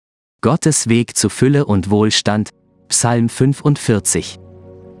Gottes Weg zu Fülle und Wohlstand, Psalm 45.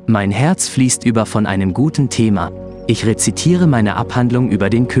 Mein Herz fließt über von einem guten Thema. Ich rezitiere meine Abhandlung über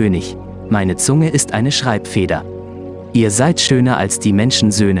den König. Meine Zunge ist eine Schreibfeder. Ihr seid schöner als die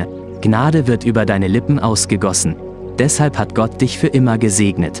Menschensöhne. Gnade wird über deine Lippen ausgegossen. Deshalb hat Gott dich für immer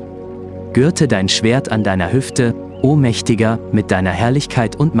gesegnet. Gürte dein Schwert an deiner Hüfte, o Mächtiger, mit deiner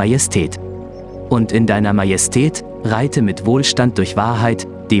Herrlichkeit und Majestät. Und in deiner Majestät reite mit Wohlstand durch Wahrheit,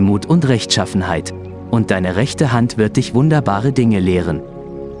 Demut und Rechtschaffenheit. Und deine rechte Hand wird dich wunderbare Dinge lehren.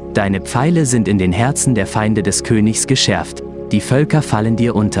 Deine Pfeile sind in den Herzen der Feinde des Königs geschärft. Die Völker fallen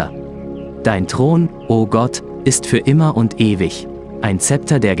dir unter. Dein Thron, o Gott, ist für immer und ewig. Ein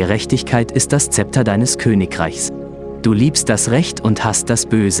Zepter der Gerechtigkeit ist das Zepter deines Königreichs. Du liebst das Recht und hasst das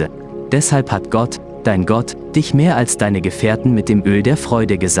Böse. Deshalb hat Gott, dein Gott, dich mehr als deine Gefährten mit dem Öl der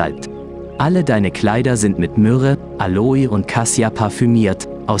Freude gesalbt. Alle deine Kleider sind mit Myrrhe, Aloe und Kassia parfümiert,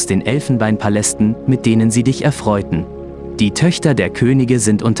 aus den Elfenbeinpalästen, mit denen sie dich erfreuten. Die Töchter der Könige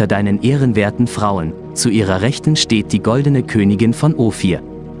sind unter deinen ehrenwerten Frauen, zu ihrer Rechten steht die goldene Königin von Ophir.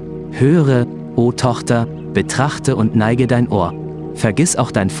 Höre, o Tochter, betrachte und neige dein Ohr. Vergiss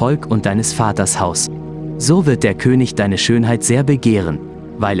auch dein Volk und deines Vaters Haus. So wird der König deine Schönheit sehr begehren.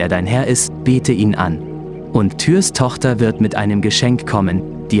 Weil er dein Herr ist, bete ihn an. Und Türs Tochter wird mit einem Geschenk kommen,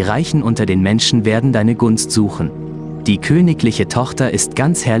 die Reichen unter den Menschen werden deine Gunst suchen. Die königliche Tochter ist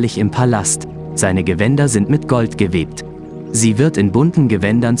ganz herrlich im Palast, seine Gewänder sind mit Gold gewebt. Sie wird in bunten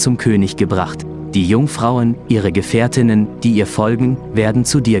Gewändern zum König gebracht. Die Jungfrauen, ihre Gefährtinnen, die ihr folgen, werden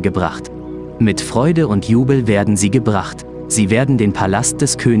zu dir gebracht. Mit Freude und Jubel werden sie gebracht. Sie werden den Palast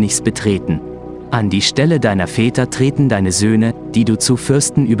des Königs betreten. An die Stelle deiner Väter treten deine Söhne, die du zu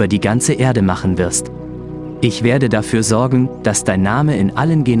Fürsten über die ganze Erde machen wirst. Ich werde dafür sorgen, dass dein Name in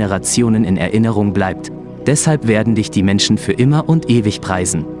allen Generationen in Erinnerung bleibt. Deshalb werden dich die Menschen für immer und ewig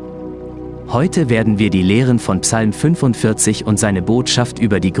preisen. Heute werden wir die Lehren von Psalm 45 und seine Botschaft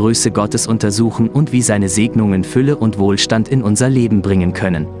über die Größe Gottes untersuchen und wie seine Segnungen Fülle und Wohlstand in unser Leben bringen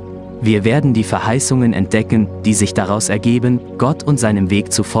können. Wir werden die Verheißungen entdecken, die sich daraus ergeben, Gott und seinem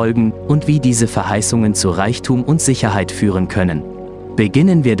Weg zu folgen, und wie diese Verheißungen zu Reichtum und Sicherheit führen können.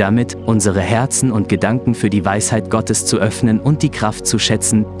 Beginnen wir damit, unsere Herzen und Gedanken für die Weisheit Gottes zu öffnen und die Kraft zu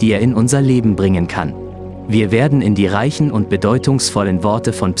schätzen, die er in unser Leben bringen kann. Wir werden in die reichen und bedeutungsvollen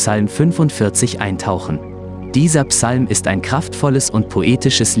Worte von Psalm 45 eintauchen. Dieser Psalm ist ein kraftvolles und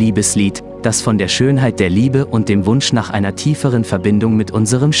poetisches Liebeslied, das von der Schönheit der Liebe und dem Wunsch nach einer tieferen Verbindung mit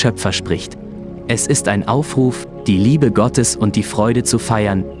unserem Schöpfer spricht. Es ist ein Aufruf, die Liebe Gottes und die Freude zu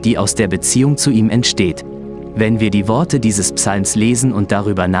feiern, die aus der Beziehung zu ihm entsteht. Wenn wir die Worte dieses Psalms lesen und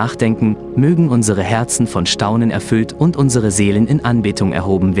darüber nachdenken, mögen unsere Herzen von Staunen erfüllt und unsere Seelen in Anbetung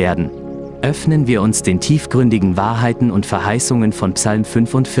erhoben werden. Öffnen wir uns den tiefgründigen Wahrheiten und Verheißungen von Psalm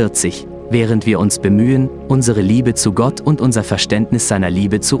 45, während wir uns bemühen, unsere Liebe zu Gott und unser Verständnis seiner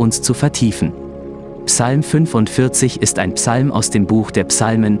Liebe zu uns zu vertiefen. Psalm 45 ist ein Psalm aus dem Buch der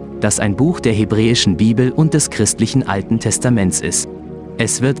Psalmen, das ein Buch der hebräischen Bibel und des christlichen Alten Testaments ist.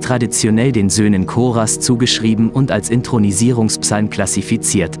 Es wird traditionell den Söhnen Koras zugeschrieben und als Inthronisierungspsalm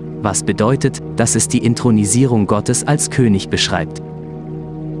klassifiziert, was bedeutet, dass es die Inthronisierung Gottes als König beschreibt.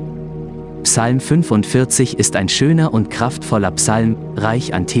 Psalm 45 ist ein schöner und kraftvoller Psalm,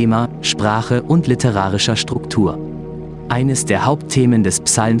 reich an Thema, Sprache und literarischer Struktur. Eines der Hauptthemen des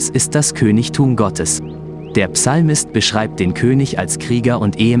Psalms ist das Königtum Gottes. Der Psalmist beschreibt den König als Krieger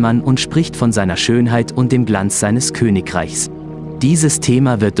und Ehemann und spricht von seiner Schönheit und dem Glanz seines Königreichs. Dieses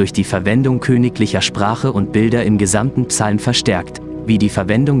Thema wird durch die Verwendung königlicher Sprache und Bilder im gesamten Psalm verstärkt, wie die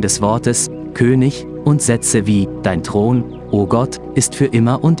Verwendung des Wortes König und Sätze wie Dein Thron, o Gott, ist für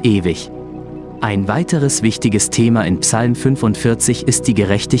immer und ewig. Ein weiteres wichtiges Thema in Psalm 45 ist die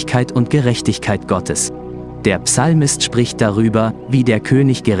Gerechtigkeit und Gerechtigkeit Gottes. Der Psalmist spricht darüber, wie der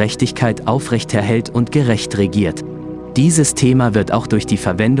König Gerechtigkeit aufrechterhält und gerecht regiert. Dieses Thema wird auch durch die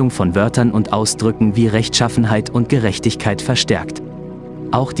Verwendung von Wörtern und Ausdrücken wie Rechtschaffenheit und Gerechtigkeit verstärkt.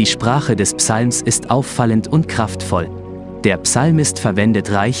 Auch die Sprache des Psalms ist auffallend und kraftvoll. Der Psalmist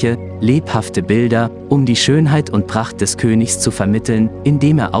verwendet reiche, lebhafte Bilder, um die Schönheit und Pracht des Königs zu vermitteln,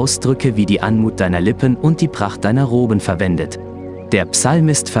 indem er Ausdrücke wie die Anmut deiner Lippen und die Pracht deiner Roben verwendet. Der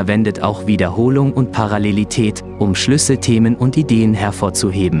Psalmist verwendet auch Wiederholung und Parallelität, um Schlüsselthemen und Ideen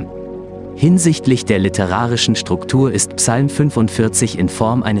hervorzuheben. Hinsichtlich der literarischen Struktur ist Psalm 45 in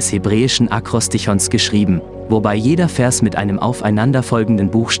Form eines hebräischen Akrostichons geschrieben, wobei jeder Vers mit einem aufeinanderfolgenden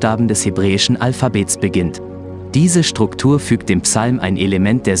Buchstaben des hebräischen Alphabets beginnt. Diese Struktur fügt dem Psalm ein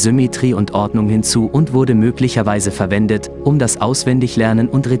Element der Symmetrie und Ordnung hinzu und wurde möglicherweise verwendet, um das Auswendiglernen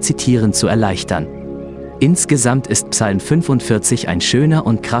und Rezitieren zu erleichtern. Insgesamt ist Psalm 45 ein schöner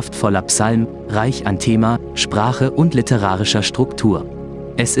und kraftvoller Psalm, reich an Thema, Sprache und literarischer Struktur.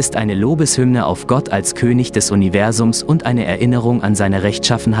 Es ist eine Lobeshymne auf Gott als König des Universums und eine Erinnerung an seine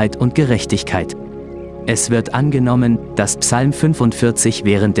Rechtschaffenheit und Gerechtigkeit. Es wird angenommen, dass Psalm 45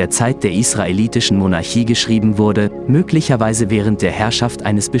 während der Zeit der israelitischen Monarchie geschrieben wurde, möglicherweise während der Herrschaft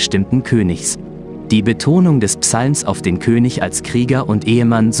eines bestimmten Königs. Die Betonung des Psalms auf den König als Krieger und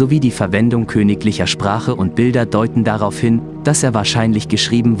Ehemann sowie die Verwendung königlicher Sprache und Bilder deuten darauf hin, dass er wahrscheinlich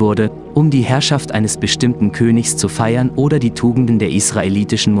geschrieben wurde, um die Herrschaft eines bestimmten Königs zu feiern oder die Tugenden der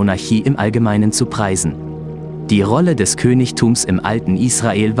israelitischen Monarchie im Allgemeinen zu preisen. Die Rolle des Königtums im alten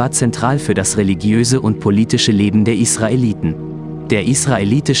Israel war zentral für das religiöse und politische Leben der Israeliten. Der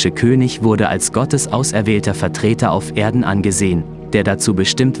israelitische König wurde als Gottes auserwählter Vertreter auf Erden angesehen, der dazu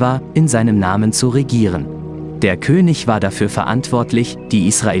bestimmt war, in seinem Namen zu regieren. Der König war dafür verantwortlich, die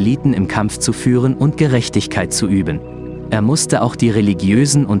Israeliten im Kampf zu führen und Gerechtigkeit zu üben. Er musste auch die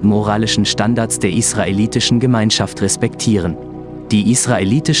religiösen und moralischen Standards der israelitischen Gemeinschaft respektieren. Die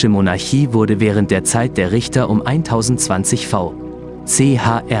israelitische Monarchie wurde während der Zeit der Richter um 1020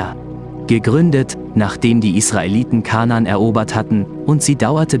 v.Chr. gegründet, nachdem die Israeliten Kanaan erobert hatten, und sie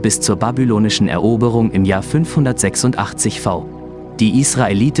dauerte bis zur babylonischen Eroberung im Jahr 586 v. Die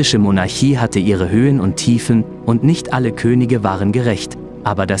israelitische Monarchie hatte ihre Höhen und Tiefen, und nicht alle Könige waren gerecht,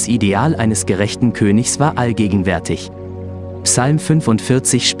 aber das Ideal eines gerechten Königs war allgegenwärtig. Psalm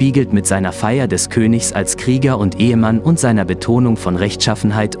 45 spiegelt mit seiner Feier des Königs als Krieger und Ehemann und seiner Betonung von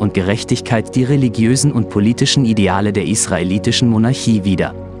Rechtschaffenheit und Gerechtigkeit die religiösen und politischen Ideale der israelitischen Monarchie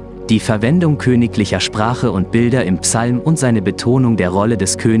wider. Die Verwendung königlicher Sprache und Bilder im Psalm und seine Betonung der Rolle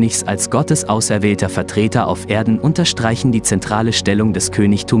des Königs als Gottes auserwählter Vertreter auf Erden unterstreichen die zentrale Stellung des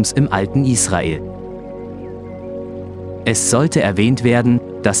Königtums im alten Israel. Es sollte erwähnt werden,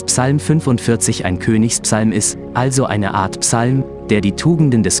 dass Psalm 45 ein Königspsalm ist, also eine Art Psalm, der die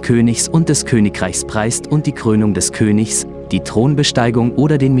Tugenden des Königs und des Königreichs preist und die Krönung des Königs, die Thronbesteigung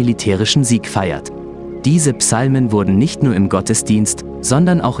oder den militärischen Sieg feiert. Diese Psalmen wurden nicht nur im Gottesdienst,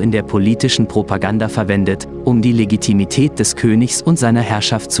 sondern auch in der politischen Propaganda verwendet, um die Legitimität des Königs und seiner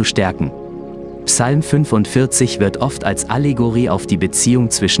Herrschaft zu stärken. Psalm 45 wird oft als Allegorie auf die Beziehung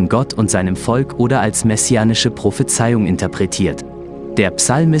zwischen Gott und seinem Volk oder als messianische Prophezeiung interpretiert. Der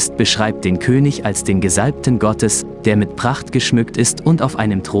Psalmist beschreibt den König als den Gesalbten Gottes, der mit Pracht geschmückt ist und auf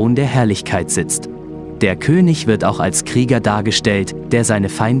einem Thron der Herrlichkeit sitzt. Der König wird auch als Krieger dargestellt, der seine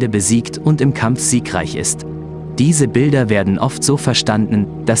Feinde besiegt und im Kampf siegreich ist. Diese Bilder werden oft so verstanden,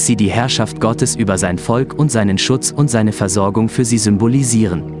 dass sie die Herrschaft Gottes über sein Volk und seinen Schutz und seine Versorgung für sie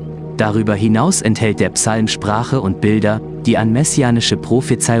symbolisieren. Darüber hinaus enthält der Psalm Sprache und Bilder, die an messianische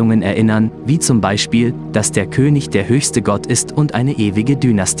Prophezeiungen erinnern, wie zum Beispiel, dass der König der höchste Gott ist und eine ewige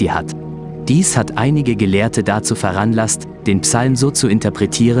Dynastie hat. Dies hat einige Gelehrte dazu veranlasst, den Psalm so zu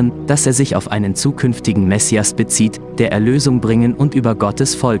interpretieren, dass er sich auf einen zukünftigen Messias bezieht, der Erlösung bringen und über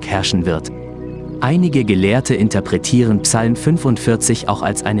Gottes Volk herrschen wird. Einige Gelehrte interpretieren Psalm 45 auch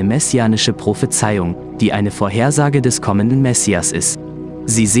als eine messianische Prophezeiung, die eine Vorhersage des kommenden Messias ist.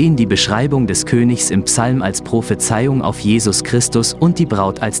 Sie sehen die Beschreibung des Königs im Psalm als Prophezeiung auf Jesus Christus und die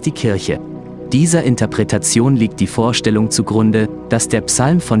Braut als die Kirche. Dieser Interpretation liegt die Vorstellung zugrunde, dass der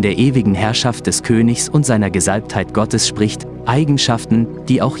Psalm von der ewigen Herrschaft des Königs und seiner Gesalbtheit Gottes spricht, Eigenschaften,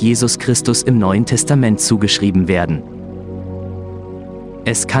 die auch Jesus Christus im Neuen Testament zugeschrieben werden.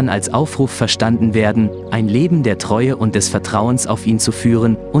 Es kann als Aufruf verstanden werden, ein Leben der Treue und des Vertrauens auf ihn zu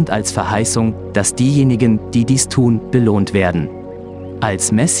führen, und als Verheißung, dass diejenigen, die dies tun, belohnt werden.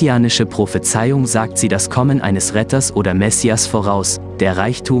 Als messianische Prophezeiung sagt sie das Kommen eines Retters oder Messias voraus, der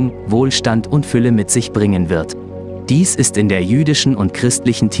Reichtum, Wohlstand und Fülle mit sich bringen wird. Dies ist in der jüdischen und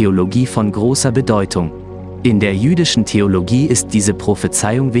christlichen Theologie von großer Bedeutung. In der jüdischen Theologie ist diese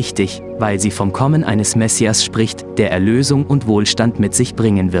Prophezeiung wichtig, weil sie vom Kommen eines Messias spricht, der Erlösung und Wohlstand mit sich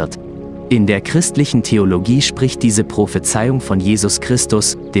bringen wird. In der christlichen Theologie spricht diese Prophezeiung von Jesus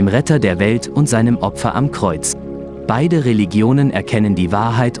Christus, dem Retter der Welt und seinem Opfer am Kreuz. Beide Religionen erkennen die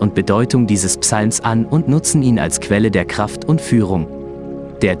Wahrheit und Bedeutung dieses Psalms an und nutzen ihn als Quelle der Kraft und Führung.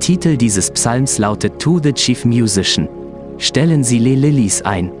 Der Titel dieses Psalms lautet To the Chief Musician. Stellen Sie Le Lilies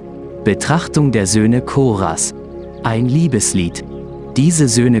ein. Betrachtung der Söhne Koras. Ein Liebeslied. Diese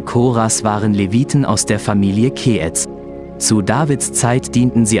Söhne Koras waren Leviten aus der Familie Keets. Zu Davids Zeit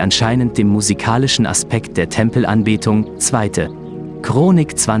dienten sie anscheinend dem musikalischen Aspekt der Tempelanbetung. 2.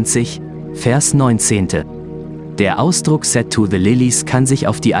 Chronik 20, Vers 19. Der Ausdruck Set to the Lilies kann sich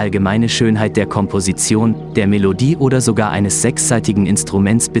auf die allgemeine Schönheit der Komposition, der Melodie oder sogar eines sechsseitigen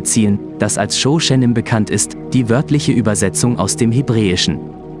Instruments beziehen, das als Shoshenim bekannt ist, die wörtliche Übersetzung aus dem Hebräischen.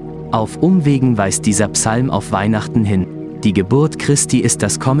 Auf Umwegen weist dieser Psalm auf Weihnachten hin. Die Geburt Christi ist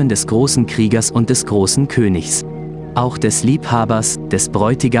das Kommen des großen Kriegers und des großen Königs. Auch des Liebhabers, des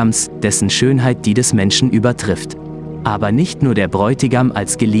Bräutigams, dessen Schönheit die des Menschen übertrifft. Aber nicht nur der Bräutigam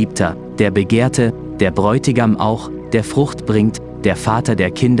als Geliebter, der Begehrte, der Bräutigam auch, der Frucht bringt, der Vater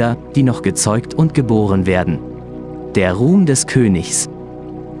der Kinder, die noch gezeugt und geboren werden. Der Ruhm des Königs.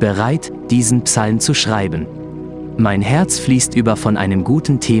 Bereit, diesen Psalm zu schreiben. Mein Herz fließt über von einem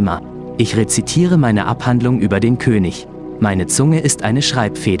guten Thema. Ich rezitiere meine Abhandlung über den König. Meine Zunge ist eine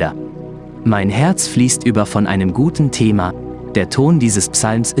Schreibfeder. Mein Herz fließt über von einem guten Thema. Der Ton dieses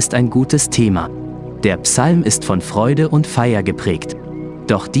Psalms ist ein gutes Thema. Der Psalm ist von Freude und Feier geprägt.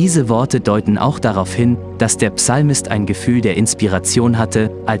 Doch diese Worte deuten auch darauf hin, dass der Psalmist ein Gefühl der Inspiration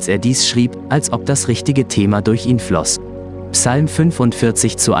hatte, als er dies schrieb, als ob das richtige Thema durch ihn floss. Psalm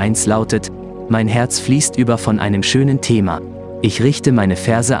 45:1 lautet: Mein Herz fließt über von einem schönen Thema. Ich richte meine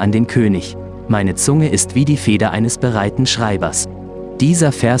Verse an den König. Meine Zunge ist wie die Feder eines bereiten Schreibers.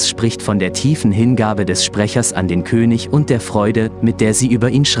 Dieser Vers spricht von der tiefen Hingabe des Sprechers an den König und der Freude, mit der sie über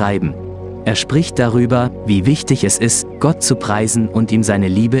ihn schreiben. Er spricht darüber, wie wichtig es ist, Gott zu preisen und ihm seine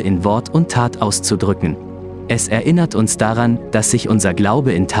Liebe in Wort und Tat auszudrücken. Es erinnert uns daran, dass sich unser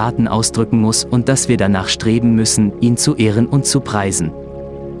Glaube in Taten ausdrücken muss und dass wir danach streben müssen, ihn zu ehren und zu preisen.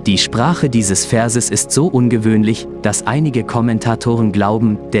 Die Sprache dieses Verses ist so ungewöhnlich, dass einige Kommentatoren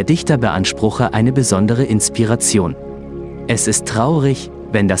glauben, der Dichter beanspruche eine besondere Inspiration. Es ist traurig,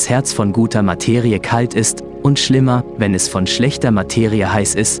 wenn das Herz von guter Materie kalt ist, und schlimmer, wenn es von schlechter Materie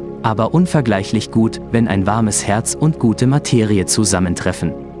heiß ist, aber unvergleichlich gut, wenn ein warmes Herz und gute Materie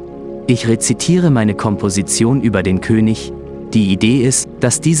zusammentreffen. Ich rezitiere meine Komposition über den König. Die Idee ist,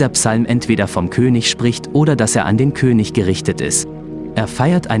 dass dieser Psalm entweder vom König spricht oder dass er an den König gerichtet ist. Er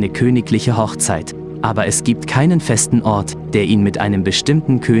feiert eine königliche Hochzeit, aber es gibt keinen festen Ort, der ihn mit einem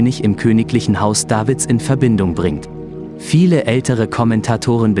bestimmten König im königlichen Haus Davids in Verbindung bringt. Viele ältere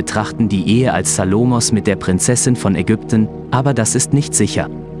Kommentatoren betrachten die Ehe als Salomos mit der Prinzessin von Ägypten, aber das ist nicht sicher.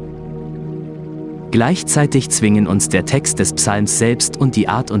 Gleichzeitig zwingen uns der Text des Psalms selbst und die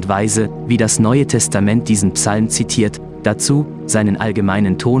Art und Weise, wie das Neue Testament diesen Psalm zitiert, dazu, seinen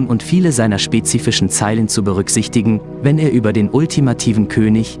allgemeinen Ton und viele seiner spezifischen Zeilen zu berücksichtigen, wenn er über den ultimativen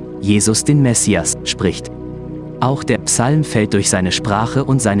König, Jesus den Messias, spricht. Auch der Psalm fällt durch seine Sprache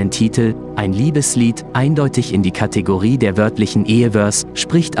und seinen Titel, ein Liebeslied, eindeutig in die Kategorie der wörtlichen Ehevers,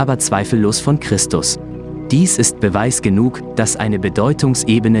 spricht aber zweifellos von Christus. Dies ist Beweis genug, dass eine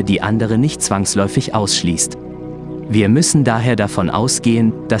Bedeutungsebene die andere nicht zwangsläufig ausschließt. Wir müssen daher davon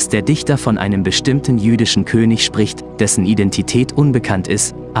ausgehen, dass der Dichter von einem bestimmten jüdischen König spricht, dessen Identität unbekannt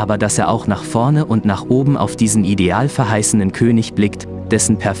ist, aber dass er auch nach vorne und nach oben auf diesen ideal verheißenen König blickt,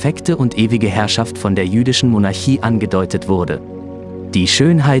 dessen perfekte und ewige Herrschaft von der jüdischen Monarchie angedeutet wurde. Die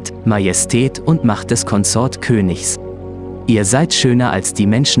Schönheit, Majestät und Macht des Konsortkönigs. Ihr seid schöner als die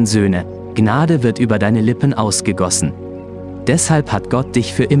Menschensöhne, Gnade wird über deine Lippen ausgegossen. Deshalb hat Gott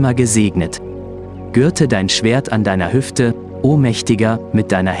dich für immer gesegnet. Gürte dein Schwert an deiner Hüfte, o Mächtiger,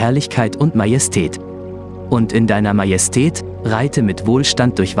 mit deiner Herrlichkeit und Majestät. Und in deiner Majestät reite mit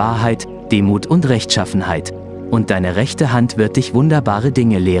Wohlstand durch Wahrheit, Demut und Rechtschaffenheit. Und deine rechte Hand wird dich wunderbare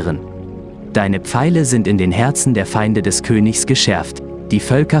Dinge lehren. Deine Pfeile sind in den Herzen der Feinde des Königs geschärft, die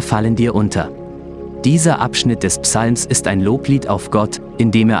Völker fallen dir unter. Dieser Abschnitt des Psalms ist ein Loblied auf Gott,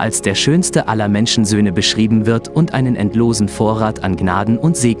 in dem er als der schönste aller Menschensöhne beschrieben wird und einen endlosen Vorrat an Gnaden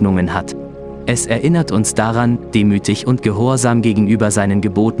und Segnungen hat. Es erinnert uns daran, demütig und gehorsam gegenüber seinen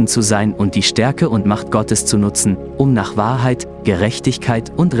Geboten zu sein und die Stärke und Macht Gottes zu nutzen, um nach Wahrheit,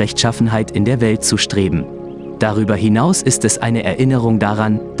 Gerechtigkeit und Rechtschaffenheit in der Welt zu streben. Darüber hinaus ist es eine Erinnerung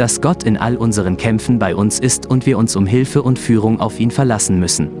daran, dass Gott in all unseren Kämpfen bei uns ist und wir uns um Hilfe und Führung auf ihn verlassen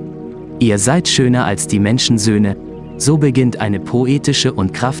müssen. Ihr seid schöner als die Menschensöhne, so beginnt eine poetische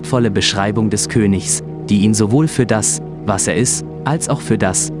und kraftvolle Beschreibung des Königs, die ihn sowohl für das, was er ist, als auch für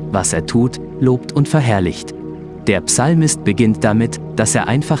das, was er tut, lobt und verherrlicht. Der Psalmist beginnt damit, dass er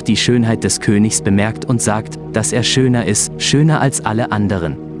einfach die Schönheit des Königs bemerkt und sagt, dass er schöner ist, schöner als alle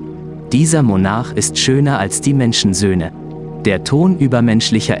anderen. Dieser Monarch ist schöner als die Menschensöhne. Der Ton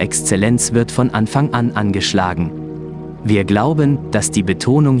übermenschlicher Exzellenz wird von Anfang an angeschlagen. Wir glauben, dass die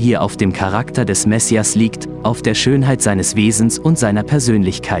Betonung hier auf dem Charakter des Messias liegt, auf der Schönheit seines Wesens und seiner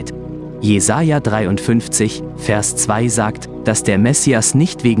Persönlichkeit. Jesaja 53, Vers 2 sagt, dass der Messias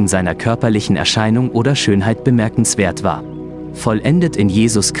nicht wegen seiner körperlichen Erscheinung oder Schönheit bemerkenswert war. Vollendet in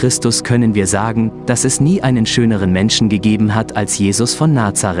Jesus Christus können wir sagen, dass es nie einen schöneren Menschen gegeben hat als Jesus von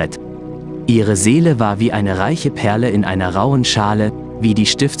Nazareth. Ihre Seele war wie eine reiche Perle in einer rauen Schale, wie die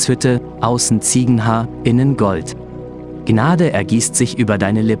Stiftshütte, außen Ziegenhaar, innen Gold. Gnade ergießt sich über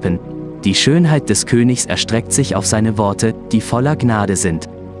deine Lippen. Die Schönheit des Königs erstreckt sich auf seine Worte, die voller Gnade sind.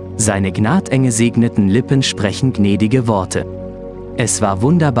 Seine gnadenge segneten Lippen sprechen gnädige Worte. Es war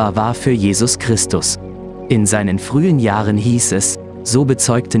wunderbar wahr für Jesus Christus. In seinen frühen Jahren hieß es, so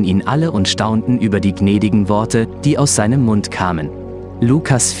bezeugten ihn alle und staunten über die gnädigen Worte, die aus seinem Mund kamen.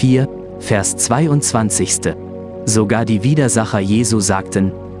 Lukas 4, Vers 22. Sogar die Widersacher Jesu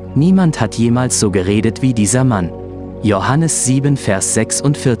sagten, niemand hat jemals so geredet wie dieser Mann. Johannes 7, Vers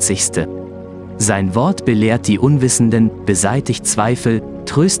 46. Sein Wort belehrt die Unwissenden, beseitigt Zweifel,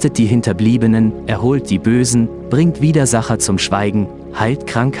 tröstet die Hinterbliebenen, erholt die Bösen, bringt Widersacher zum Schweigen, heilt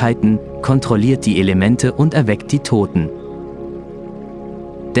Krankheiten, kontrolliert die Elemente und erweckt die Toten.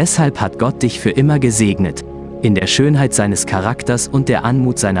 Deshalb hat Gott dich für immer gesegnet. In der Schönheit seines Charakters und der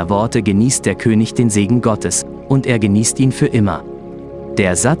Anmut seiner Worte genießt der König den Segen Gottes, und er genießt ihn für immer.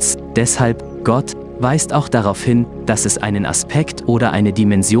 Der Satz, deshalb, Gott, weist auch darauf hin, dass es einen Aspekt oder eine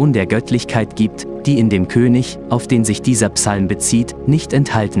Dimension der Göttlichkeit gibt, die in dem König, auf den sich dieser Psalm bezieht, nicht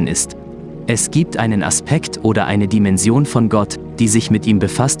enthalten ist. Es gibt einen Aspekt oder eine Dimension von Gott, die sich mit ihm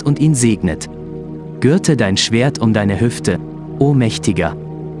befasst und ihn segnet. Gürte dein Schwert um deine Hüfte, o Mächtiger.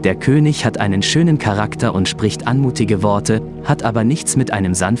 Der König hat einen schönen Charakter und spricht anmutige Worte, hat aber nichts mit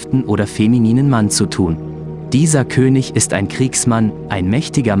einem sanften oder femininen Mann zu tun. Dieser König ist ein Kriegsmann, ein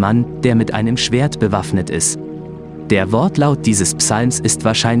mächtiger Mann, der mit einem Schwert bewaffnet ist. Der Wortlaut dieses Psalms ist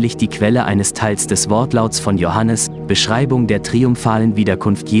wahrscheinlich die Quelle eines Teils des Wortlauts von Johannes, Beschreibung der triumphalen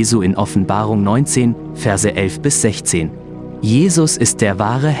Wiederkunft Jesu in Offenbarung 19, Verse 11 bis 16. Jesus ist der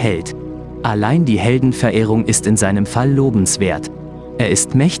wahre Held. Allein die Heldenverehrung ist in seinem Fall lobenswert. Er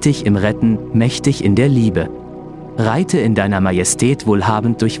ist mächtig im Retten, mächtig in der Liebe. Reite in deiner Majestät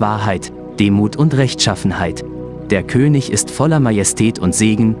wohlhabend durch Wahrheit, Demut und Rechtschaffenheit. Der König ist voller Majestät und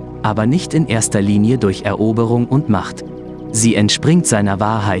Segen, aber nicht in erster Linie durch Eroberung und Macht. Sie entspringt seiner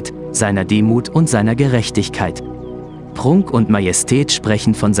Wahrheit, seiner Demut und seiner Gerechtigkeit. Prunk und Majestät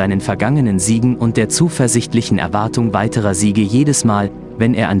sprechen von seinen vergangenen Siegen und der zuversichtlichen Erwartung weiterer Siege jedes Mal,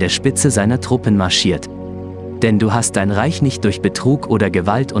 wenn er an der Spitze seiner Truppen marschiert. Denn du hast dein Reich nicht durch Betrug oder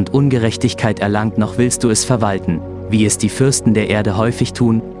Gewalt und Ungerechtigkeit erlangt, noch willst du es verwalten, wie es die Fürsten der Erde häufig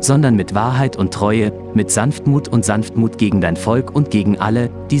tun, sondern mit Wahrheit und Treue, mit Sanftmut und Sanftmut gegen dein Volk und gegen alle,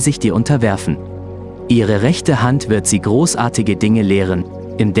 die sich dir unterwerfen. Ihre rechte Hand wird sie großartige Dinge lehren.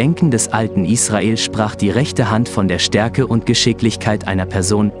 Im Denken des alten Israel sprach die rechte Hand von der Stärke und Geschicklichkeit einer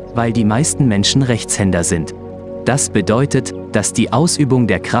Person, weil die meisten Menschen Rechtshänder sind. Das bedeutet, dass die Ausübung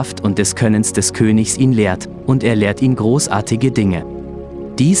der Kraft und des Könnens des Königs ihn lehrt, und er lehrt ihn großartige Dinge.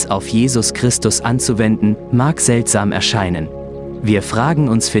 Dies auf Jesus Christus anzuwenden, mag seltsam erscheinen. Wir fragen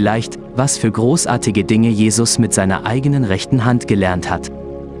uns vielleicht, was für großartige Dinge Jesus mit seiner eigenen rechten Hand gelernt hat.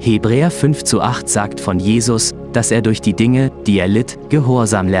 Hebräer 5:8 sagt von Jesus, dass er durch die Dinge, die er litt,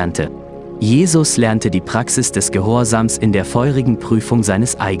 Gehorsam lernte. Jesus lernte die Praxis des Gehorsams in der feurigen Prüfung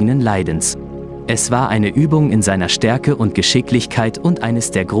seines eigenen Leidens. Es war eine Übung in seiner Stärke und Geschicklichkeit und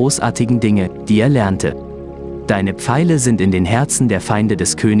eines der großartigen Dinge, die er lernte. Deine Pfeile sind in den Herzen der Feinde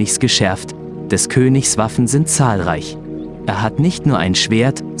des Königs geschärft, des Königs Waffen sind zahlreich. Er hat nicht nur ein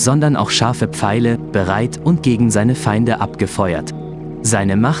Schwert, sondern auch scharfe Pfeile, bereit und gegen seine Feinde abgefeuert.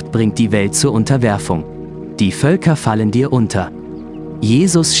 Seine Macht bringt die Welt zur Unterwerfung. Die Völker fallen dir unter.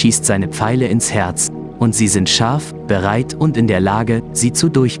 Jesus schießt seine Pfeile ins Herz, und sie sind scharf, bereit und in der Lage, sie zu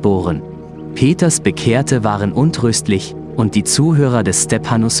durchbohren. Peters Bekehrte waren untröstlich, und die Zuhörer des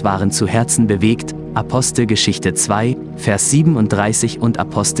Stephanus waren zu Herzen bewegt, Apostelgeschichte 2, Vers 37 und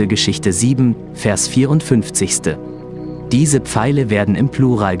Apostelgeschichte 7, Vers 54. Diese Pfeile werden im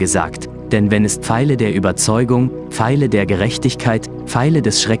Plural gesagt, denn wenn es Pfeile der Überzeugung, Pfeile der Gerechtigkeit, Pfeile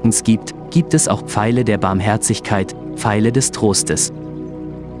des Schreckens gibt, gibt es auch Pfeile der Barmherzigkeit, Pfeile des Trostes.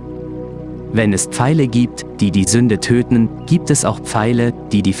 Wenn es Pfeile gibt, die die Sünde töten, gibt es auch Pfeile,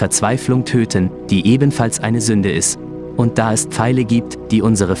 die die Verzweiflung töten, die ebenfalls eine Sünde ist. Und da es Pfeile gibt, die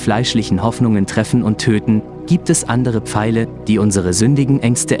unsere fleischlichen Hoffnungen treffen und töten, gibt es andere Pfeile, die unsere sündigen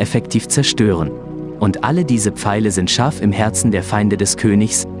Ängste effektiv zerstören. Und alle diese Pfeile sind scharf im Herzen der Feinde des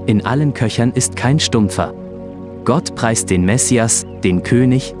Königs, in allen Köchern ist kein Stumpfer. Gott preist den Messias, den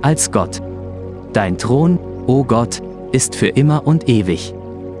König, als Gott. Dein Thron, o Gott, ist für immer und ewig.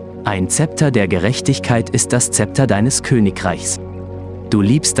 Ein Zepter der Gerechtigkeit ist das Zepter deines Königreichs. Du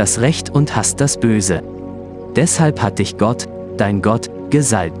liebst das Recht und hasst das Böse. Deshalb hat dich Gott, dein Gott,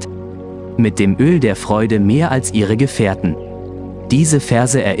 gesalbt. Mit dem Öl der Freude mehr als ihre Gefährten. Diese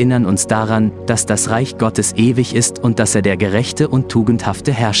Verse erinnern uns daran, dass das Reich Gottes ewig ist und dass er der gerechte und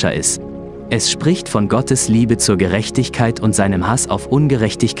tugendhafte Herrscher ist. Es spricht von Gottes Liebe zur Gerechtigkeit und seinem Hass auf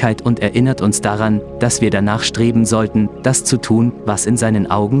Ungerechtigkeit und erinnert uns daran, dass wir danach streben sollten, das zu tun, was in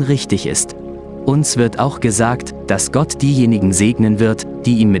seinen Augen richtig ist. Uns wird auch gesagt, dass Gott diejenigen segnen wird,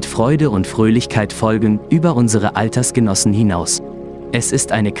 die ihm mit Freude und Fröhlichkeit folgen, über unsere Altersgenossen hinaus. Es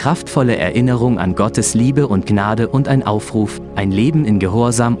ist eine kraftvolle Erinnerung an Gottes Liebe und Gnade und ein Aufruf, ein Leben in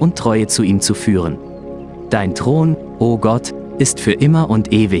Gehorsam und Treue zu ihm zu führen. Dein Thron, o Gott, ist für immer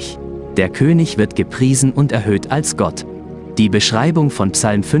und ewig. Der König wird gepriesen und erhöht als Gott. Die Beschreibung von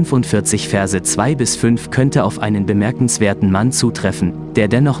Psalm 45 Verse 2-5 könnte auf einen bemerkenswerten Mann zutreffen, der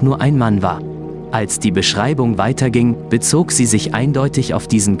dennoch nur ein Mann war. Als die Beschreibung weiterging, bezog sie sich eindeutig auf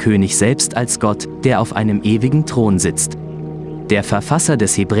diesen König selbst als Gott, der auf einem ewigen Thron sitzt. Der Verfasser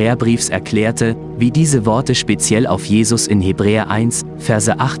des Hebräerbriefs erklärte, wie diese Worte speziell auf Jesus in Hebräer 1,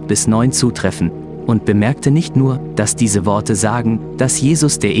 Verse 8-9 zutreffen, und bemerkte nicht nur, dass diese Worte sagen, dass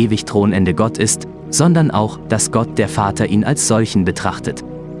Jesus der ewig thronende Gott ist, sondern auch, dass Gott der Vater ihn als solchen betrachtet.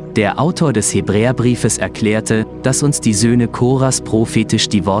 Der Autor des Hebräerbriefes erklärte, dass uns die Söhne Koras prophetisch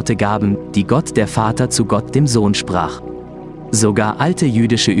die Worte gaben, die Gott der Vater zu Gott dem Sohn sprach. Sogar alte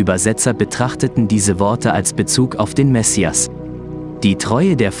jüdische Übersetzer betrachteten diese Worte als Bezug auf den Messias. Die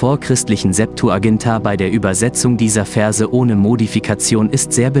Treue der vorchristlichen Septuaginta bei der Übersetzung dieser Verse ohne Modifikation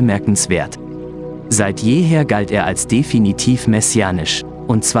ist sehr bemerkenswert. Seit jeher galt er als definitiv messianisch,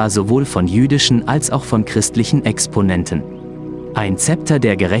 und zwar sowohl von jüdischen als auch von christlichen Exponenten. Ein Zepter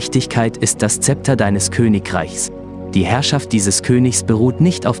der Gerechtigkeit ist das Zepter deines Königreichs. Die Herrschaft dieses Königs beruht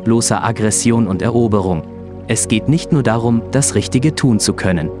nicht auf bloßer Aggression und Eroberung. Es geht nicht nur darum, das Richtige tun zu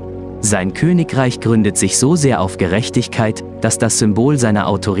können. Sein Königreich gründet sich so sehr auf Gerechtigkeit, dass das Symbol seiner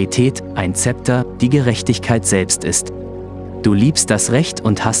Autorität, ein Zepter, die Gerechtigkeit selbst ist. Du liebst das Recht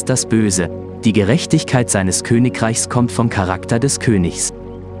und hasst das Böse. Die Gerechtigkeit seines Königreichs kommt vom Charakter des Königs.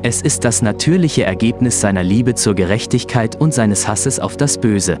 Es ist das natürliche Ergebnis seiner Liebe zur Gerechtigkeit und seines Hasses auf das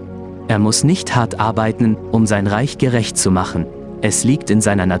Böse. Er muss nicht hart arbeiten, um sein Reich gerecht zu machen. Es liegt in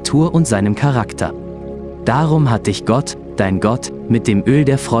seiner Natur und seinem Charakter. Darum hat dich Gott, dein Gott, mit dem Öl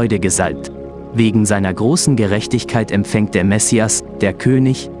der Freude gesalbt. Wegen seiner großen Gerechtigkeit empfängt der Messias, der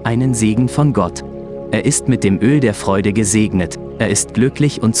König, einen Segen von Gott. Er ist mit dem Öl der Freude gesegnet, er ist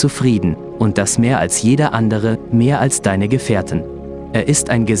glücklich und zufrieden, und das mehr als jeder andere, mehr als deine Gefährten. Er ist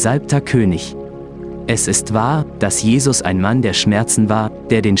ein gesalbter König. Es ist wahr, dass Jesus ein Mann der Schmerzen war,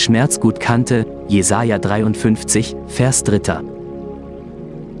 der den Schmerz gut kannte, Jesaja 53, Vers 3.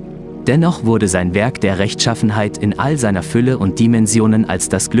 Dennoch wurde sein Werk der Rechtschaffenheit in all seiner Fülle und Dimensionen als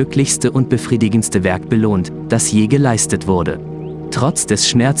das glücklichste und befriedigendste Werk belohnt, das je geleistet wurde. Trotz des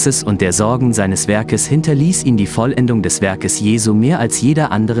Schmerzes und der Sorgen seines Werkes hinterließ ihn die Vollendung des Werkes Jesu mehr als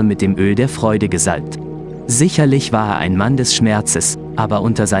jeder andere mit dem Öl der Freude gesalbt. Sicherlich war er ein Mann des Schmerzes, aber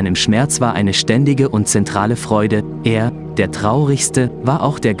unter seinem Schmerz war eine ständige und zentrale Freude. Er, der Traurigste, war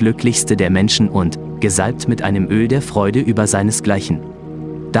auch der Glücklichste der Menschen und, gesalbt mit einem Öl der Freude über seinesgleichen.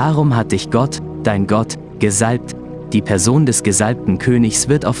 Darum hat dich Gott, dein Gott, gesalbt. Die Person des gesalbten Königs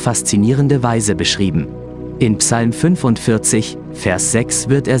wird auf faszinierende Weise beschrieben. In Psalm 45, Vers 6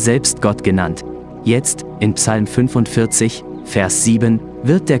 wird er selbst Gott genannt. Jetzt, in Psalm 45, Vers 7,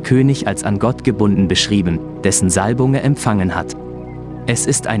 wird der König als an Gott gebunden beschrieben, dessen Salbung er empfangen hat. Es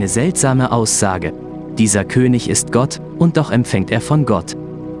ist eine seltsame Aussage. Dieser König ist Gott, und doch empfängt er von Gott.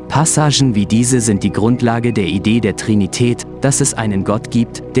 Passagen wie diese sind die Grundlage der Idee der Trinität, dass es einen Gott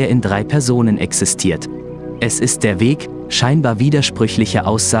gibt, der in 3 Personen existiert. Es ist der Weg, scheinbar widersprüchliche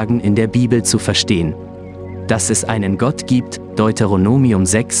Aussagen in der Bibel zu verstehen. Dass es einen Gott gibt, Deuteronomium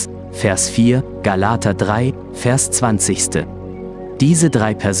 6, Vers 4, Galater 3, Vers 20. Diese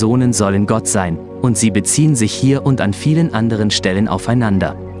 3 Personen sollen Gott sein, und sie beziehen sich hier und an vielen anderen Stellen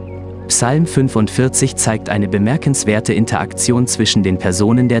aufeinander. Psalm 45 zeigt eine bemerkenswerte Interaktion zwischen den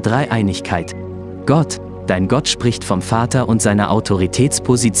Personen der Dreieinigkeit. Gott, dein Gott spricht vom Vater und seiner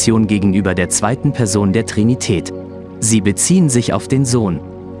Autoritätsposition gegenüber der zweiten Person der Trinität. Sie beziehen sich auf den Sohn.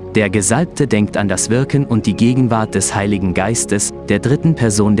 Der Gesalbte denkt an das Wirken und die Gegenwart des Heiligen Geistes, der dritten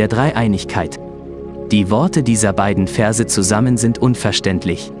Person der Dreieinigkeit. Die Worte dieser beiden Verse zusammen sind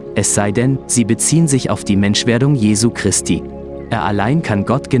unverständlich, es sei denn, sie beziehen sich auf die Menschwerdung Jesu Christi. Er allein kann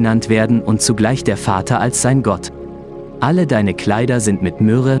Gott genannt werden und zugleich der Vater als sein Gott. Alle deine Kleider sind mit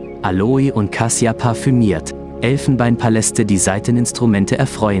Myrrhe, Aloe und Cassia parfümiert. Elfenbeinpaläste, die Saiteninstrumente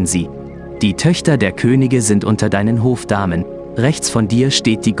erfreuen sie. Die Töchter der Könige sind unter deinen Hofdamen. Rechts von dir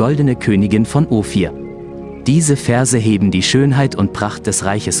steht die goldene Königin von Ophir. Diese Verse heben die Schönheit und Pracht des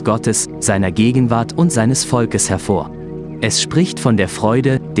Reiches Gottes, seiner Gegenwart und seines Volkes hervor. Es spricht von der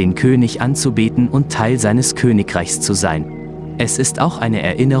Freude, den König anzubeten und Teil seines Königreichs zu sein. Es ist auch eine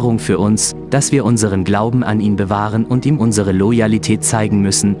Erinnerung für uns, dass wir unseren Glauben an ihn bewahren und ihm unsere Loyalität zeigen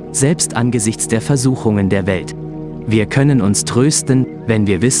müssen, selbst angesichts der Versuchungen der Welt. Wir können uns trösten, wenn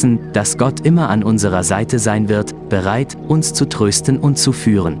wir wissen, dass Gott immer an unserer Seite sein wird, bereit, uns zu trösten und zu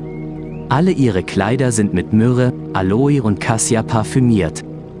führen. Alle ihre Kleider sind mit Myrrhe, Aloe und Kassia parfümiert.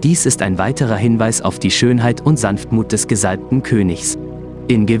 Dies ist ein weiterer Hinweis auf die Schönheit und Sanftmut des gesalbten Königs.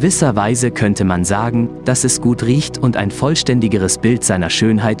 In gewisser Weise könnte man sagen, dass es gut riecht und ein vollständigeres Bild seiner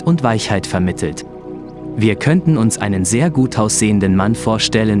Schönheit und Weichheit vermittelt. Wir könnten uns einen sehr gut aussehenden Mann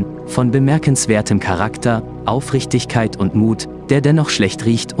vorstellen, von bemerkenswertem Charakter, Aufrichtigkeit und Mut, der dennoch schlecht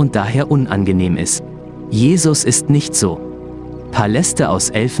riecht und daher unangenehm ist. Jesus ist nicht so. Paläste aus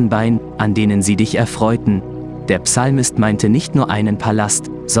Elfenbein, an denen sie dich erfreuten. Der Psalmist meinte nicht nur einen Palast,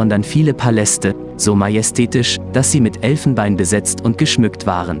 sondern viele Paläste, so majestätisch, dass sie mit Elfenbein besetzt und geschmückt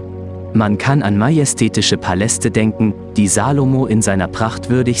waren. Man kann an majestätische Paläste denken, die Salomo in seiner Pracht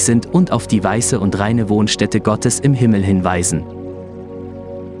würdig sind und auf die weiße und reine Wohnstätte Gottes im Himmel hinweisen.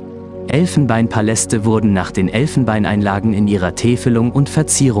 Elfenbeinpaläste wurden nach den Elfenbeineinlagen in ihrer Täfelung und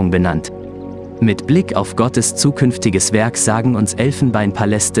Verzierung benannt. Mit Blick auf Gottes zukünftiges Werk sagen uns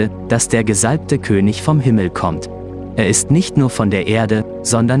Elfenbeinpaläste, dass der gesalbte König vom Himmel kommt. Er ist nicht nur von der Erde,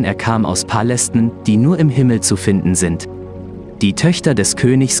 sondern er kam aus Palästen, die nur im Himmel zu finden sind. Die Töchter des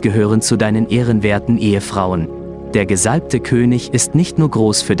Königs gehören zu deinen ehrenwerten Ehefrauen. Der gesalbte König ist nicht nur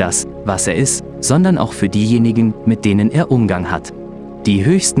groß für das, was er ist, sondern auch für diejenigen, mit denen er Umgang hat. Die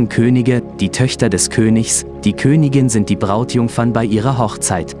höchsten Könige, die Töchter des Königs, die Königin sind die Brautjungfern bei ihrer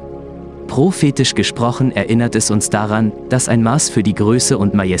Hochzeit. Prophetisch gesprochen erinnert es uns daran, dass ein Maß für die Größe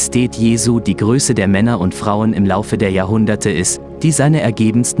und Majestät Jesu die Größe der Männer und Frauen im Laufe der Jahrhunderte ist, die seine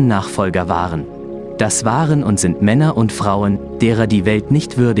ergebensten Nachfolger waren. Das waren und sind Männer und Frauen, derer die Welt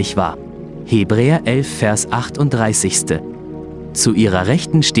nicht würdig war. Hebräer 11, Vers 38. Zu ihrer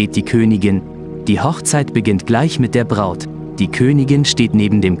Rechten steht die Königin. Die Hochzeit beginnt gleich mit der Braut. Die Königin steht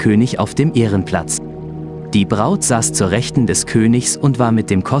neben dem König auf dem Ehrenplatz. Die Braut saß zur Rechten des Königs und war mit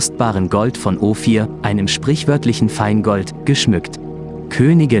dem kostbaren Gold von Ophir, einem sprichwörtlichen Feingold, geschmückt.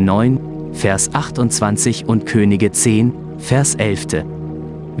 Könige 9, Vers 28 und Könige 10, Vers 11.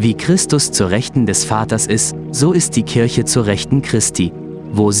 Wie Christus zur Rechten des Vaters ist, so ist die Kirche zur Rechten Christi,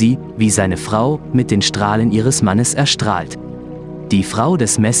 wo sie, wie seine Frau, mit den Strahlen ihres Mannes erstrahlt. Die Frau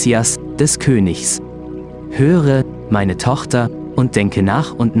des Messias, des Königs. Höre, meine Tochter, und denke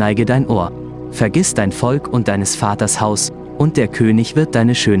nach und neige dein Ohr. Vergiss dein Volk und deines Vaters Haus, und der König wird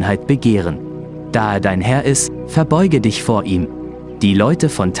deine Schönheit begehren. Da er dein Herr ist, verbeuge dich vor ihm. Die Leute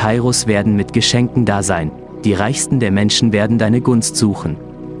von Tyrus werden mit Geschenken da sein, die Reichsten der Menschen werden deine Gunst suchen.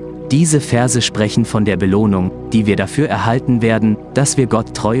 Diese Verse sprechen von der Belohnung, die wir dafür erhalten werden, dass wir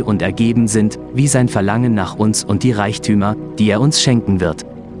Gott treu und ergeben sind, wie sein Verlangen nach uns und die Reichtümer, die er uns schenken wird.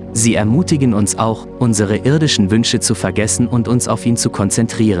 Sie ermutigen uns auch, unsere irdischen Wünsche zu vergessen und uns auf ihn zu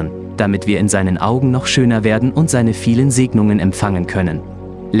konzentrieren, damit wir in seinen Augen noch schöner werden und seine vielen Segnungen empfangen können.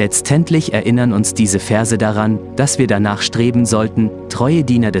 Letztendlich erinnern uns diese Verse daran, dass wir danach streben sollten, treue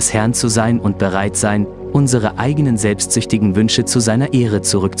Diener des Herrn zu sein und bereit sein, unsere eigenen selbstsüchtigen Wünsche zu seiner Ehre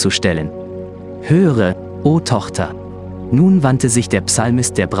zurückzustellen. Höre, o Tochter! Nun wandte sich der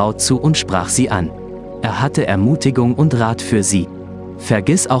Psalmist der Braut zu und sprach sie an. Er hatte Ermutigung und Rat für sie.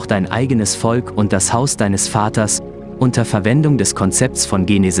 Vergiss auch dein eigenes Volk und das Haus deines Vaters. Unter Verwendung des Konzepts von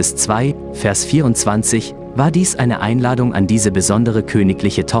Genesis 2, Vers 24, war dies eine Einladung an diese besondere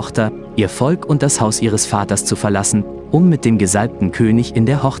königliche Tochter, ihr Volk und das Haus ihres Vaters zu verlassen, um mit dem gesalbten König in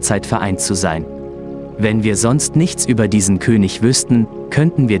der Hochzeit vereint zu sein. Wenn wir sonst nichts über diesen König wüssten,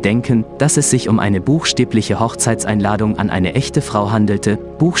 könnten wir denken, dass es sich um eine buchstäbliche Hochzeitseinladung an eine echte Frau handelte,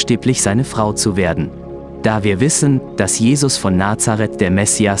 buchstäblich seine Frau zu werden. Da wir wissen, dass Jesus von Nazareth der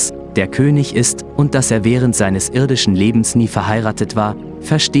Messias, der König ist und dass er während seines irdischen Lebens nie verheiratet war,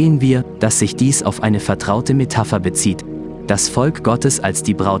 verstehen wir, dass sich dies auf eine vertraute Metapher bezieht: das Volk Gottes als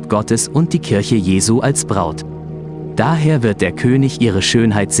die Braut Gottes und die Kirche Jesu als Braut. Daher wird der König ihre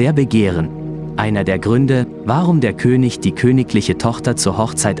Schönheit sehr begehren. Einer der Gründe, warum der König die königliche Tochter zur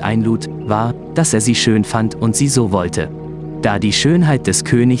Hochzeit einlud, war, dass er sie schön fand und sie so wollte. Da die Schönheit des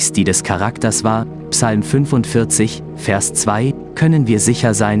Königs die des Charakters war, Psalm 45, Vers 2, können wir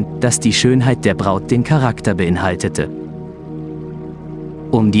sicher sein, dass die Schönheit der Braut den Charakter beinhaltete.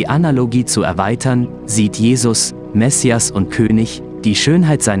 Um die Analogie zu erweitern, sieht Jesus, Messias und König, die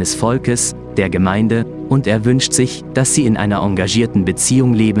Schönheit seines Volkes, der Gemeinde, und er wünscht sich, dass sie in einer engagierten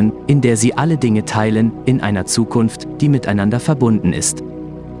Beziehung leben, in der sie alle Dinge teilen, in einer Zukunft, die miteinander verbunden ist.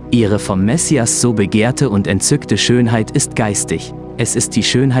 Ihre vom Messias so begehrte und entzückte Schönheit ist geistig. Es ist die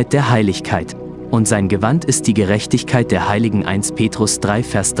Schönheit der Heiligkeit. Und sein Gewand ist die Gerechtigkeit der Heiligen. 1 Petrus 3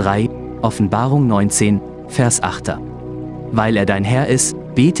 Vers 3, Offenbarung 19, Vers 8. Weil er dein Herr ist,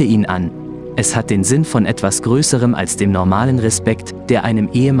 bete ihn an. Es hat den Sinn von etwas Größerem als dem normalen Respekt, der einem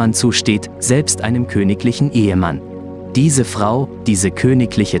Ehemann zusteht, selbst einem königlichen Ehemann. Diese Frau, diese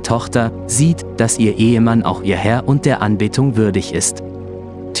königliche Tochter, sieht, dass ihr Ehemann auch ihr Herr und der Anbetung würdig ist.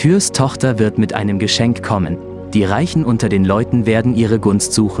 Tyrs Tochter wird mit einem Geschenk kommen. Die Reichen unter den Leuten werden ihre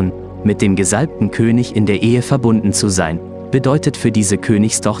Gunst suchen. Mit dem gesalbten König in der Ehe verbunden zu sein, bedeutet für diese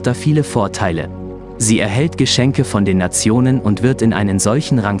Königstochter viele Vorteile. Sie erhält Geschenke von den Nationen und wird in einen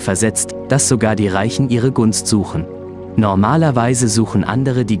solchen Rang versetzt, dass sogar die Reichen ihre Gunst suchen. Normalerweise suchen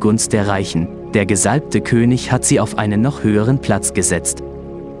andere die Gunst der Reichen. Der gesalbte König hat sie auf einen noch höheren Platz gesetzt.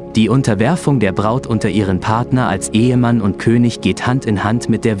 Die Unterwerfung der Braut unter ihren Partner als Ehemann und König geht Hand in Hand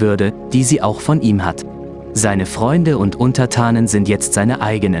mit der Würde, die sie auch von ihm hat. Seine Freunde und Untertanen sind jetzt seine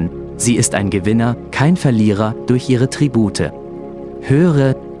eigenen. Sie ist ein Gewinner, kein Verlierer, durch ihre Tribute.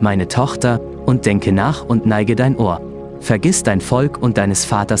 Höre, meine Tochter, und denke nach und neige dein Ohr. Vergiss dein Volk und deines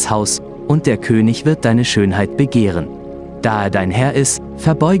Vaters Haus, und der König wird deine Schönheit begehren. Da er dein Herr ist,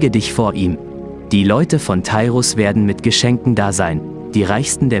 verbeuge dich vor ihm. Die Leute von Tyrus werden mit Geschenken da sein, die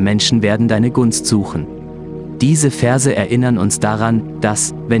Reichsten der Menschen werden deine Gunst suchen. Diese Verse erinnern uns daran,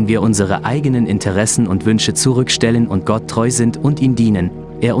 dass, wenn wir unsere eigenen Interessen und Wünsche zurückstellen und Gott treu sind und ihm dienen,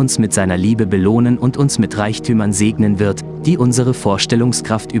 er uns mit seiner Liebe belohnen und uns mit Reichtümern segnen wird, die unsere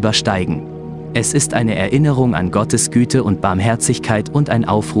Vorstellungskraft übersteigen. Es ist eine Erinnerung an Gottes Güte und Barmherzigkeit und ein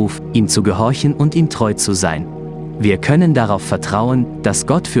Aufruf, ihm zu gehorchen und ihm treu zu sein. Wir können darauf vertrauen, dass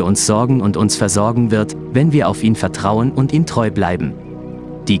Gott für uns sorgen und uns versorgen wird, wenn wir auf ihn vertrauen und ihm treu bleiben.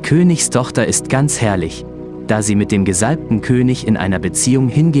 Die Königstochter ist ganz herrlich. Da sie mit dem gesalbten König in einer Beziehung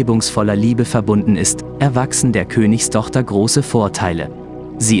hingebungsvoller Liebe verbunden ist, erwachsen der Königstochter große Vorteile.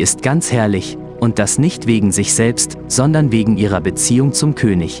 Sie ist ganz herrlich, und das nicht wegen sich selbst, sondern wegen ihrer Beziehung zum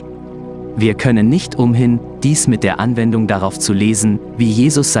König. Wir können nicht umhin, dies mit der Anwendung darauf zu lesen, wie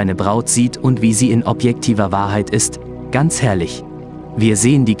Jesus seine Braut sieht und wie sie in objektiver Wahrheit ist, ganz herrlich. Wir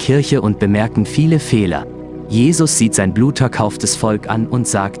sehen die Kirche und bemerken viele Fehler. Jesus sieht sein blutverkauftes Volk an und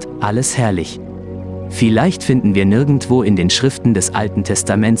sagt, alles herrlich. Vielleicht finden wir nirgendwo in den Schriften des Alten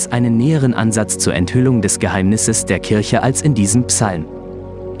Testaments einen näheren Ansatz zur Enthüllung des Geheimnisses der Kirche als in diesem Psalm.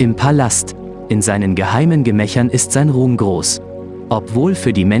 Im Palast, in seinen geheimen Gemächern ist sein Ruhm groß. Obwohl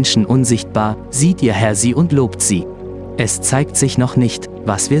für die Menschen unsichtbar, sieht ihr Herr sie und lobt sie. Es zeigt sich noch nicht,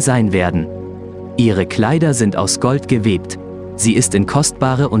 was wir sein werden. Ihre Kleider sind aus Gold gewebt. Sie ist in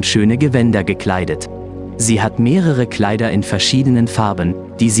kostbare und schöne Gewänder gekleidet. Sie hat mehrere Kleider in verschiedenen Farben,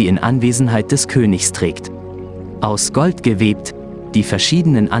 die sie in Anwesenheit des Königs trägt. Aus Gold gewebt, die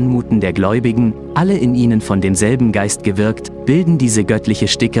verschiedenen Anmuten der Gläubigen, alle in ihnen von demselben Geist gewirkt, bilden diese göttliche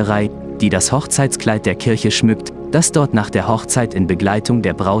Stickerei, die das Hochzeitskleid der Kirche schmückt, das dort nach der Hochzeit in Begleitung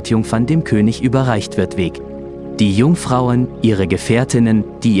der Brautjungfern dem König überreicht wird. Die Jungfrauen, ihre Gefährtinnen,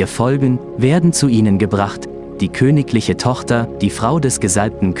 die ihr folgen, werden zu ihnen gebracht. Die königliche Tochter, die Frau des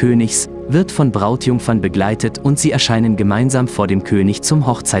gesalbten Königs, wird von Brautjungfern begleitet und sie erscheinen gemeinsam vor dem König zum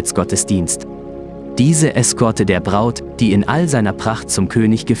Hochzeitsgottesdienst. Diese Eskorte der Braut, die in all seiner Pracht zum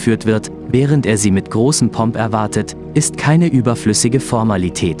König geführt wird, während er sie mit großem Pomp erwartet, ist keine überflüssige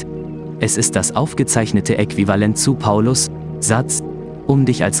Formalität. Es ist das aufgezeichnete Äquivalent zu Paulus' Satz, um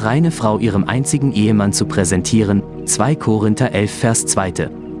dich als reine Frau ihrem einzigen Ehemann zu präsentieren, 2 Korinther 11 Vers 2.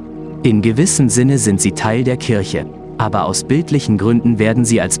 In gewissem Sinne sind sie Teil der Kirche, aber aus bildlichen Gründen werden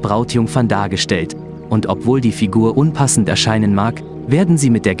sie als Brautjungfern dargestellt, und obwohl die Figur unpassend erscheinen mag, werden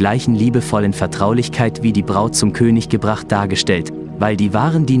sie mit der gleichen liebevollen Vertraulichkeit wie die Braut zum König gebracht dargestellt, weil die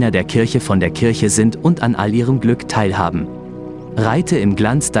wahren Diener der Kirche von der Kirche sind und an all ihrem Glück teilhaben. Reite im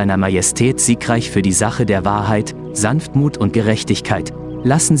Glanz deiner Majestät siegreich für die Sache der Wahrheit, Sanftmut und Gerechtigkeit.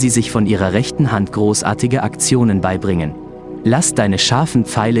 Lassen sie sich von ihrer rechten Hand großartige Aktionen beibringen. Lass deine scharfen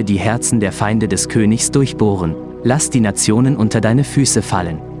Pfeile die Herzen der Feinde des Königs durchbohren. Lass die Nationen unter deine Füße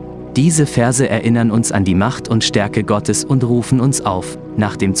fallen. Diese Verse erinnern uns an die Macht und Stärke Gottes und rufen uns auf,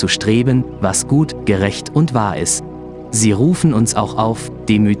 nach dem zu streben, was gut, gerecht und wahr ist. Sie rufen uns auch auf,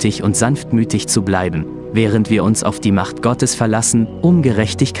 demütig und sanftmütig zu bleiben, während wir uns auf die Macht Gottes verlassen, um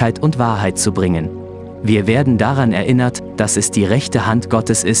Gerechtigkeit und Wahrheit zu bringen. Wir werden daran erinnert, dass es die rechte Hand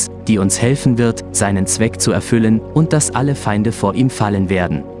Gottes ist, die uns helfen wird, seinen Zweck zu erfüllen und dass alle Feinde vor ihm fallen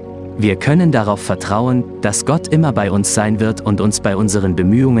werden. Wir können darauf vertrauen, dass Gott immer bei uns sein wird und uns bei unseren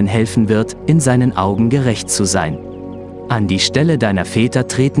Bemühungen helfen wird, in seinen Augen gerecht zu sein. An die Stelle deiner Väter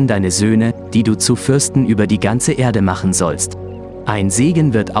treten deine Söhne, die du zu Fürsten über die ganze Erde machen sollst. Ein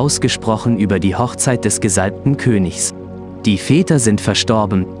Segen wird ausgesprochen über die Hochzeit des gesalbten Königs. Die Väter sind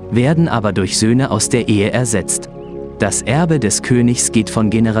verstorben, werden aber durch Söhne aus der Ehe ersetzt. Das Erbe des Königs geht von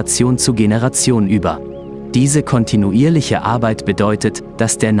Generation zu Generation über. Diese kontinuierliche Arbeit bedeutet,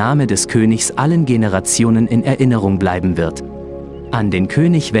 dass der Name des Königs allen Generationen in Erinnerung bleiben wird. An den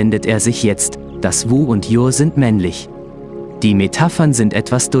König wendet er sich jetzt, das Wu und Jur sind männlich. Die Metaphern sind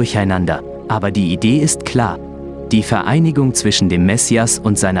etwas durcheinander, aber die Idee ist klar. Die Vereinigung zwischen dem Messias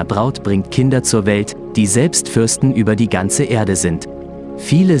und seiner Braut bringt Kinder zur Welt, die selbst Fürsten über die ganze Erde sind.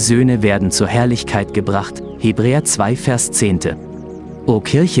 Viele Söhne werden zur Herrlichkeit gebracht, Hebräer 2 Vers 10. O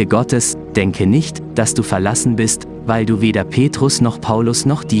Kirche Gottes, denke nicht, dass du verlassen bist, weil du weder Petrus noch Paulus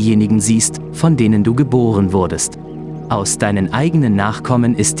noch diejenigen siehst, von denen du geboren wurdest. Aus deinen eigenen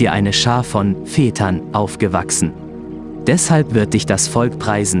Nachkommen ist dir eine Schar von Vätern aufgewachsen. Deshalb wird dich das Volk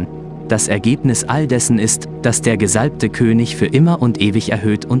preisen. Das Ergebnis all dessen ist, dass der gesalbte König für immer und ewig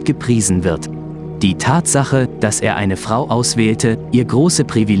erhöht und gepriesen wird. Die Tatsache, dass er eine Frau auswählte, ihr große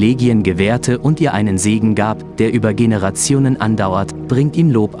Privilegien gewährte und ihr einen Segen gab, der über Generationen andauert, bringt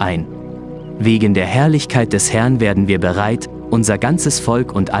ihm Lob ein. Wegen der Herrlichkeit des Herrn werden wir bereit, unser ganzes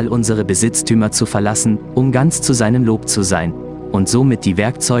Volk und all unsere Besitztümer zu verlassen, um ganz zu seinem Lob zu sein, und somit die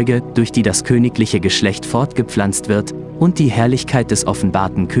Werkzeuge, durch die das königliche Geschlecht fortgepflanzt wird, und die Herrlichkeit des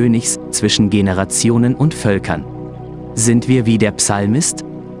offenbarten Königs zwischen Generationen und Völkern. Sind wir wie der Psalmist?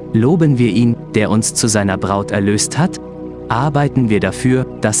 Loben wir ihn, der uns zu seiner Braut erlöst hat? Arbeiten wir dafür,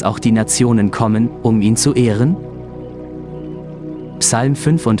 dass auch die Nationen kommen, um ihn zu ehren? Psalm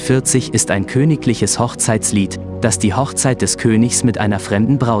 45 ist ein königliches Hochzeitslied, das die Hochzeit des Königs mit einer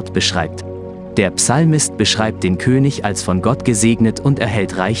fremden Braut beschreibt. Der Psalmist beschreibt den König als von Gott gesegnet und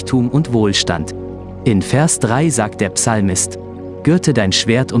erhält Reichtum und Wohlstand. In Vers 3 sagt der Psalmist: Gürte dein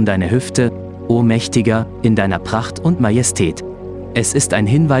Schwert um deine Hüfte, o Mächtiger, in deiner Pracht und Majestät. Es ist ein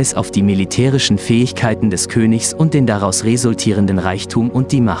Hinweis auf die militärischen Fähigkeiten des Königs und den daraus resultierenden Reichtum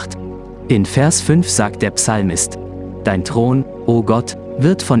und die Macht. In Vers 5 sagt der Psalmist: Dein Thron, o Gott,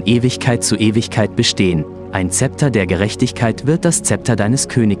 wird von Ewigkeit zu Ewigkeit bestehen. Ein Zepter der Gerechtigkeit wird das Zepter deines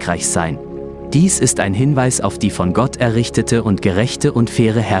Königreichs sein. Dies ist ein Hinweis auf die von Gott errichtete und gerechte und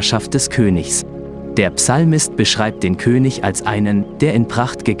faire Herrschaft des Königs. Der Psalmist beschreibt den König als einen, der in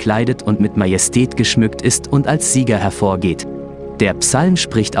Pracht gekleidet und mit Majestät geschmückt ist und als Sieger hervorgeht. Der Psalm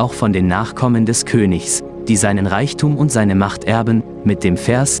spricht auch von den Nachkommen des Königs, die seinen Reichtum und seine Macht erben, mit dem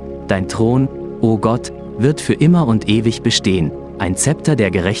Vers: Dein Thron, o Gott, wird für immer und ewig bestehen. Ein Zepter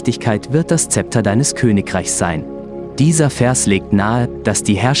der Gerechtigkeit wird das Zepter deines Königreichs sein. Dieser Vers legt nahe, dass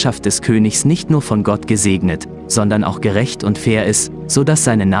die Herrschaft des Königs nicht nur von Gott gesegnet, sondern auch gerecht und fair ist, so dass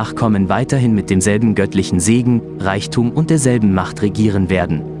seine Nachkommen weiterhin mit demselben göttlichen Segen, Reichtum und derselben Macht regieren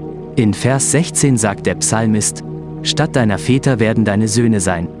werden. In Vers 16 sagt der Psalmist: Statt deiner Väter werden deine Söhne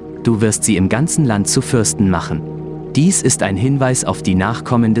sein, du wirst sie im ganzen Land zu Fürsten machen. Dies ist ein Hinweis auf die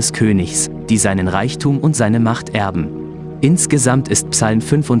Nachkommen des Königs, die seinen Reichtum und seine Macht erben. Insgesamt ist Psalm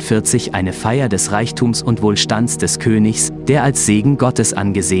 45 eine Feier des Reichtums und Wohlstands des Königs, der als Segen Gottes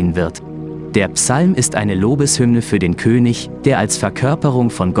angesehen wird. Der Psalm ist eine Lobeshymne für den König, der als Verkörperung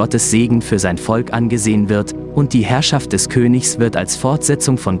von Gottes Segen für sein Volk angesehen wird, und die Herrschaft des Königs wird als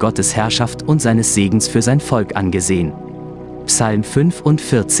Fortsetzung von Gottes Herrschaft und seines Segens für sein Volk angesehen. Psalm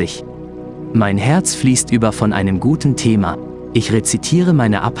 45. Mein Herz fließt über von einem guten Thema. Ich rezitiere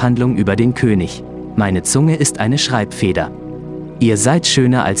meine Abhandlung über den König. Meine Zunge ist eine Schreibfeder. Ihr seid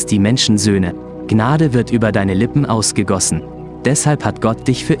schöner als die Menschensöhne. Gnade wird über deine Lippen ausgegossen. Deshalb hat Gott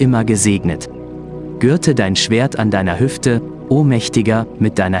dich für immer gesegnet. Gürte dein Schwert an deiner Hüfte, o Mächtiger,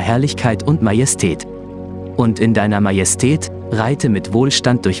 mit deiner Herrlichkeit und Majestät. Und in deiner Majestät reite mit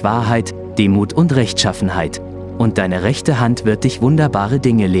Wohlstand durch Wahrheit, Demut und Rechtschaffenheit. Und deine rechte Hand wird dich wunderbare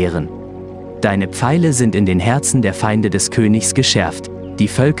Dinge lehren. Deine Pfeile sind in den Herzen der Feinde des Königs geschärft. Die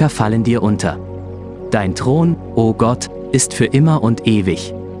Völker fallen dir unter. Dein Thron, o Gott, ist für immer und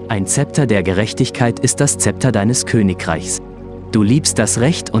ewig. Ein Zepter der Gerechtigkeit ist das Zepter deines Königreichs. Du liebst das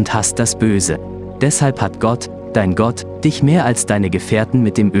Recht und hasst das Böse. Deshalb hat Gott, dein Gott, dich mehr als deine Gefährten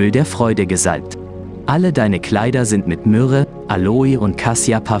mit dem Öl der Freude gesalbt. Alle deine Kleider sind mit Myrrhe, Aloe und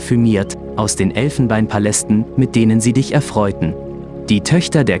Kassia parfümiert, aus den Elfenbeinpalästen, mit denen sie dich erfreuten. Die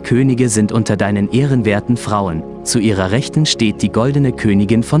Töchter der Könige sind unter deinen ehrenwerten Frauen, zu ihrer Rechten steht die goldene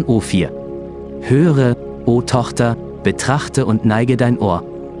Königin von Ophir. Höre, o Tochter, betrachte und neige dein Ohr.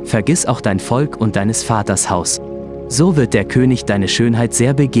 Vergiss auch dein Volk und deines Vaters Haus. So wird der König deine Schönheit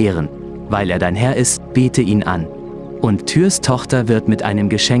sehr begehren. Weil er dein Herr ist, bete ihn an. Und Türs Tochter wird mit einem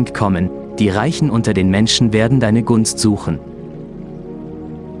Geschenk kommen, die Reichen unter den Menschen werden deine Gunst suchen.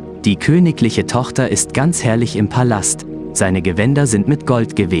 Die königliche Tochter ist ganz herrlich im Palast, seine Gewänder sind mit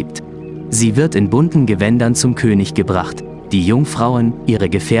Gold gewebt. Sie wird in bunten Gewändern zum König gebracht. Die Jungfrauen, ihre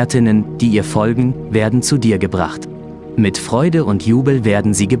Gefährtinnen, die ihr folgen, werden zu dir gebracht. Mit Freude und Jubel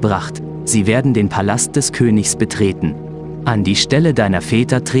werden sie gebracht. Sie werden den Palast des Königs betreten. An die Stelle deiner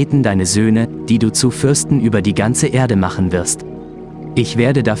Väter treten deine Söhne, die du zu Fürsten über die ganze Erde machen wirst. Ich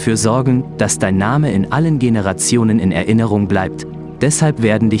werde dafür sorgen, dass dein Name in allen Generationen in Erinnerung bleibt. Deshalb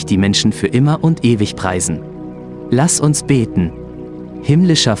werden dich die Menschen für immer und ewig preisen. Lass uns beten.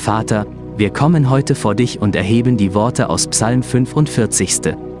 Himmlischer Vater, wir kommen heute vor dich und erheben die Worte aus Psalm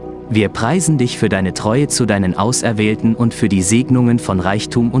 45. Wir preisen dich für deine Treue zu deinen Auserwählten und für die Segnungen von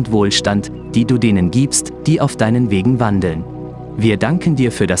Reichtum und Wohlstand, die du denen gibst, die auf deinen Wegen wandeln. Wir danken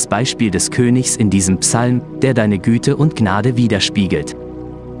dir für das Beispiel des Königs in diesem Psalm, der deine Güte und Gnade widerspiegelt.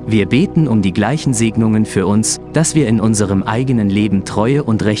 Wir beten um die gleichen Segnungen für uns, dass wir in unserem eigenen Leben treue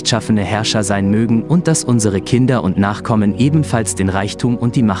und rechtschaffene Herrscher sein mögen und dass unsere Kinder und Nachkommen ebenfalls den Reichtum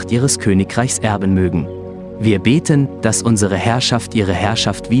und die Macht ihres Königreichs erben mögen. Wir beten, dass unsere Herrschaft ihre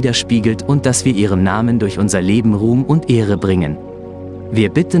Herrschaft widerspiegelt und dass wir ihrem Namen durch unser Leben Ruhm und Ehre bringen. Wir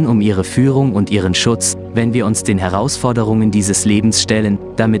bitten um ihre Führung und ihren Schutz, wenn wir uns den Herausforderungen dieses Lebens stellen,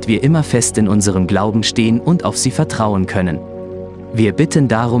 damit wir immer fest in unserem Glauben stehen und auf sie vertrauen können. Wir bitten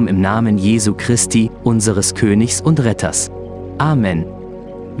darum im Namen Jesu Christi, unseres Königs und Retters. Amen.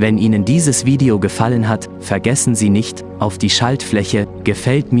 Wenn Ihnen dieses Video gefallen hat, vergessen Sie nicht, auf die Schaltfläche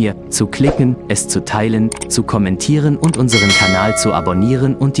 "Gefällt mir" zu klicken, es zu teilen, zu kommentieren und unseren Kanal zu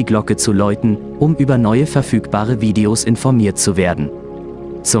abonnieren und die Glocke zu läuten, um über neue verfügbare Videos informiert zu werden.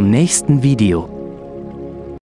 Zum nächsten Video.